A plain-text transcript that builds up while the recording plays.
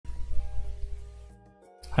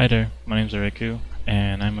Hi there, my name's Areku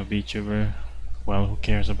and I'm a Vtuber. Well, who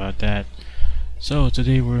cares about that? So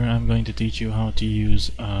today I'm going to teach you how to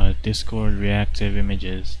use Discord reactive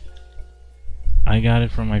images. I got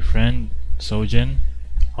it from my friend Sozhen.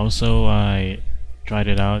 Also, I tried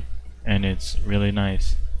it out and it's really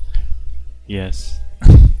nice. Yes.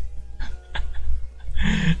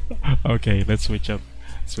 Okay, let's switch up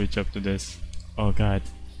to this. Oh god.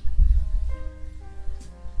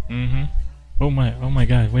 Oh my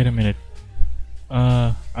god, wait a minute.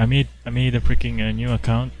 I made a freaking new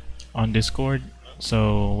account on Discord.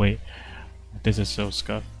 So wait, this is so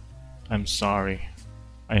scuffed. I'm sorry.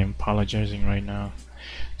 I am apologizing right now.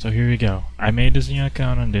 So here we go. I made this new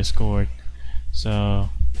account on Discord. So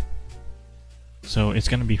it's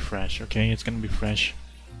gonna be fresh, okay? It's gonna be fresh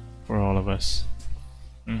for all of us.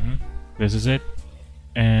 This is it,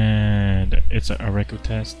 and it's a Areku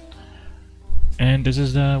test. And this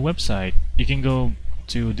is the website. You can go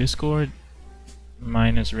to Discord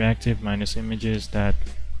minus reactive minus images that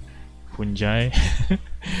fungi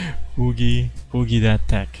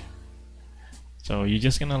fugi.tech. So you're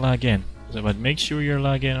just gonna log in. So, but make sure you're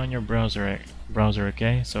logged in on your browser,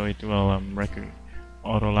 okay? So it will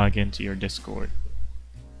auto log into your Discord.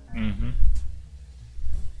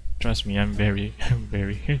 Trust me, I'm very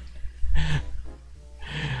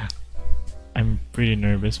I'm pretty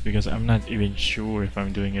nervous because I'm not even sure if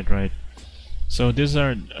I'm doing it right. So these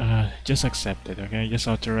are just accept it, okay? Just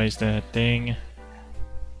authorize that thing,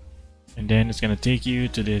 and then it's gonna take you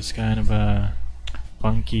to this kind of a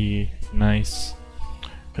funky, nice,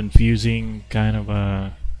 confusing kind of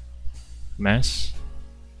a mess.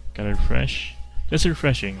 Gotta refresh. Just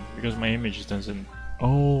refreshing because my image doesn't.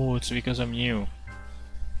 Oh, it's because I'm new.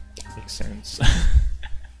 Makes sense.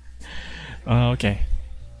 Okay.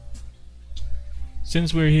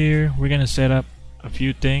 Since we're here, we're gonna set up a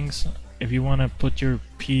few things. If you wanna put your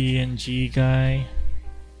PNG guy,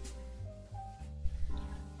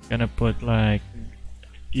 gonna put like,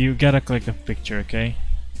 you gotta click a picture, okay?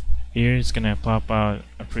 Here it's gonna pop out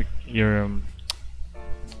your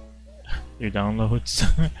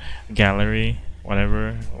downloads, gallery,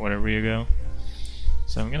 whatever you go.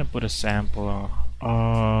 So I'm gonna put a sample.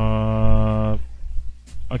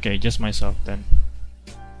 Okay, just myself then.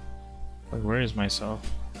 But where is myself?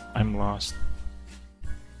 I'm lost.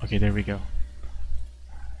 Okay, there we go.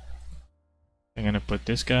 I'm gonna put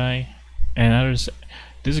this guy, and others.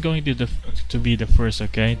 This is going to be the first.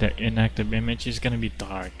 Okay, the inactive image is gonna be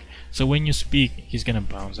dark. So when you speak, he's gonna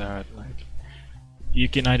bounce out. Like, you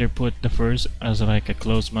can either put the first as like a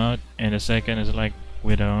closed mouth, and the second is like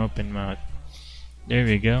with an open mouth. There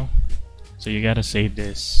we go. So you gotta save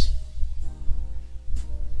this.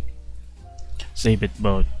 Save it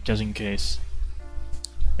both, just in case.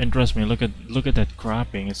 And trust me, look at that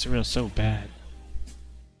cropping. It's real so bad.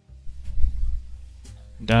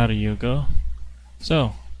 There you go.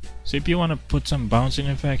 So if you want to put some bouncing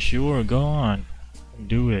effect, sure, go on,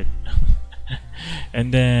 do it.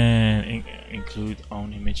 And then include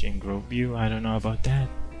own image in group view. I don't know about that.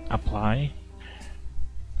 Apply.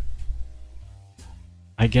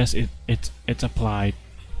 I guess it's applied.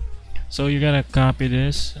 So you gotta copy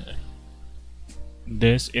this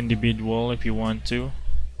individual if you want to.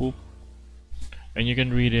 Oop. And you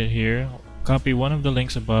can read it here. Copy one of the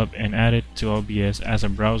links above and add it to OBS as a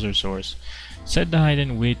browser source. Set the height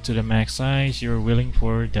and width to the max size you're willing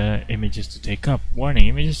for the images to take up. Warning: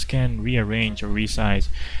 images can rearrange or resize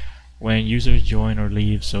when users join or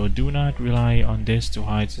leave, so do not rely on this to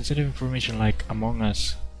hide sensitive information like Among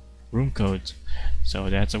Us room codes. So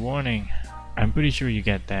that's a warning. I'm pretty sure you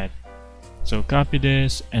get that. So copy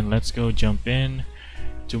this and let's go jump in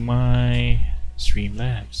to my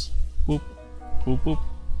Streamlabs. Boop, boop, boop.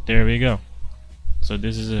 There we go. So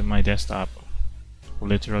this is my desktop.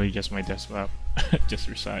 Literally just my desktop. Just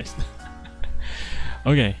resized.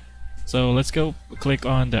 Okay, so let's go click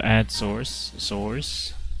on the add source.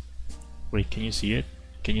 Wait, can you see it?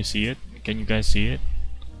 Can you see it? Can you guys see it?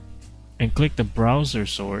 And click the browser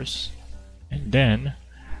source and then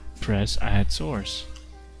press add source.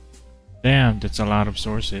 Damn, that's a lot of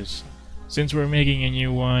sources. Since we're making a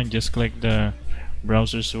new one, just click the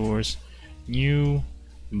browser source, new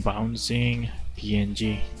bouncing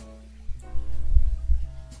PNG.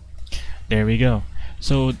 There we go.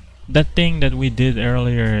 So that thing that we did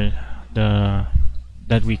earlier,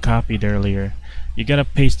 that we copied earlier, you gotta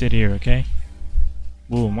paste it here, okay?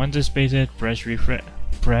 Boom. Once it's pasted, press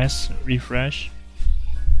refresh,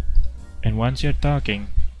 and once you're talking,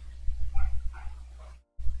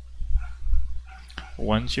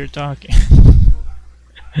 once you're talking,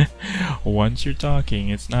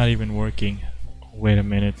 it's not even working. Wait a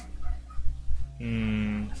minute.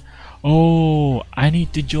 Oh, I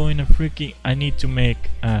need to join a freaking. I need to make.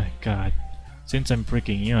 God. Since I'm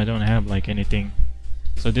freaking new, I don't have like anything.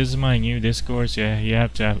 So this is my new Discord. So yeah, you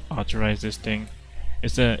have to authorize this thing.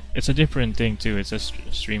 It's a different thing too. It's a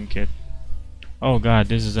stream kit. Oh God,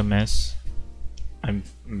 this is a mess. I'm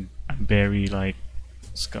very like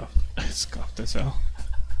scuffed scuffed as hell.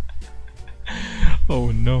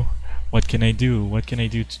 Oh no. What can I do? What can I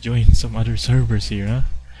do to join some other servers here, huh?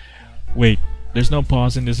 Wait, there's no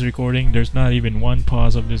pause in this recording. There's not even one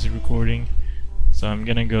pause of this recording. So I'm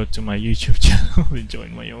gonna go to my YouTube channel and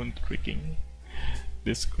join my own freaking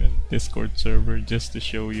Discord server just to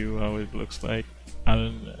show you how it looks like. I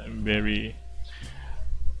don't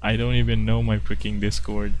even know my freaking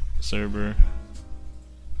Discord server.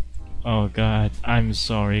 Oh God, I'm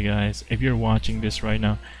sorry guys. If you're watching this right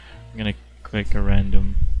now, I'm gonna click a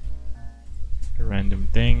random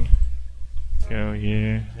thing. Go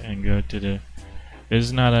here and go to the. This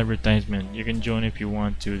is not advertisement. You can join if you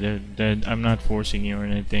want to. I'm not forcing you or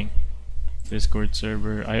anything. Discord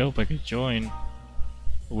server. I hope I could join.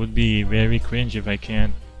 It would be very cringe if I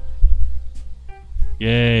can't.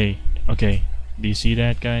 Yay. Okay. Do you see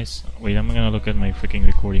that, guys? Wait, I'm gonna look at my freaking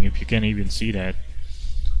recording. If you can't even see that.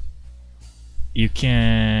 You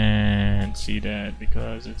can't see that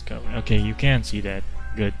because it's covered. Okay, you can see that.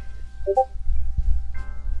 Good.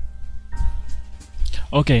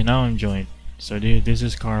 Okay, now I'm joined. So this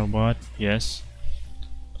is Carlbot. Yes.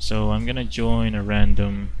 So I'm gonna join a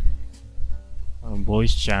random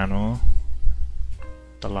voice channel.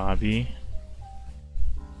 The lobby.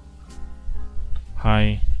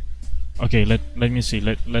 Hi. Okay, let me see.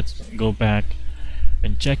 Let's go back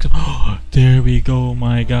and check. Oh, there we go.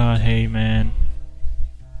 My God, hey man.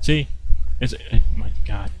 See, my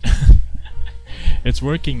God, it's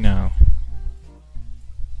working now.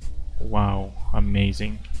 Wow,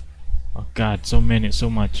 amazing. Oh God, too much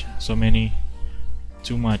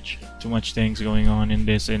things going on in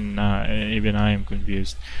this, and even I am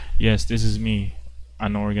confused. Yes, this is me,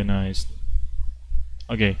 unorganized.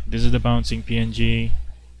 Okay, this is the bouncing PNG.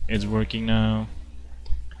 It's working now.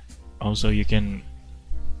 Also, you can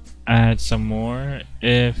add some more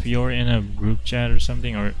if you're in a group chat or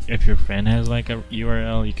something, or if your friend has like a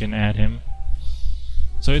URL, you can add him.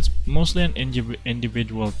 So it's mostly an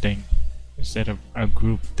individual thing instead of a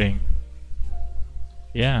group thing.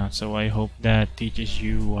 Yeah, so I hope that teaches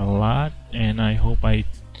you a lot, and I hope I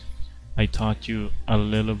taught you a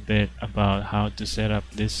little bit about how to set up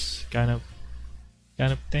this kind of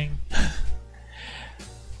thing.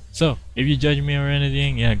 So if you judge me or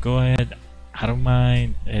anything, yeah, go ahead. I don't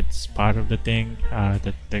mind. It's part of the thing.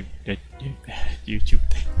 The YouTube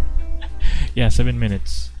thing. Yeah, 7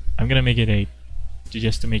 minutes. I'm gonna make it 8,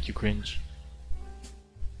 just to make you cringe.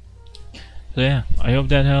 So yeah, I hope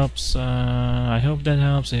that helps.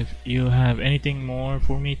 If you have anything more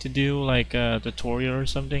for me to do, like a tutorial or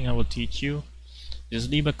something, I will teach you.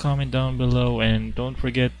 Just leave a comment down below, and don't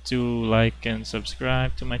forget to like and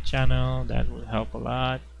subscribe to my channel. That will help a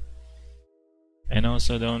lot. And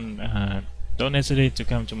also don't hesitate to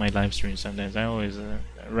come to my live stream sometimes. I always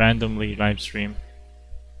randomly live stream.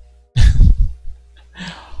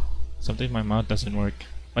 Sometimes my mouth doesn't work.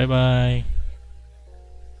 Bye bye.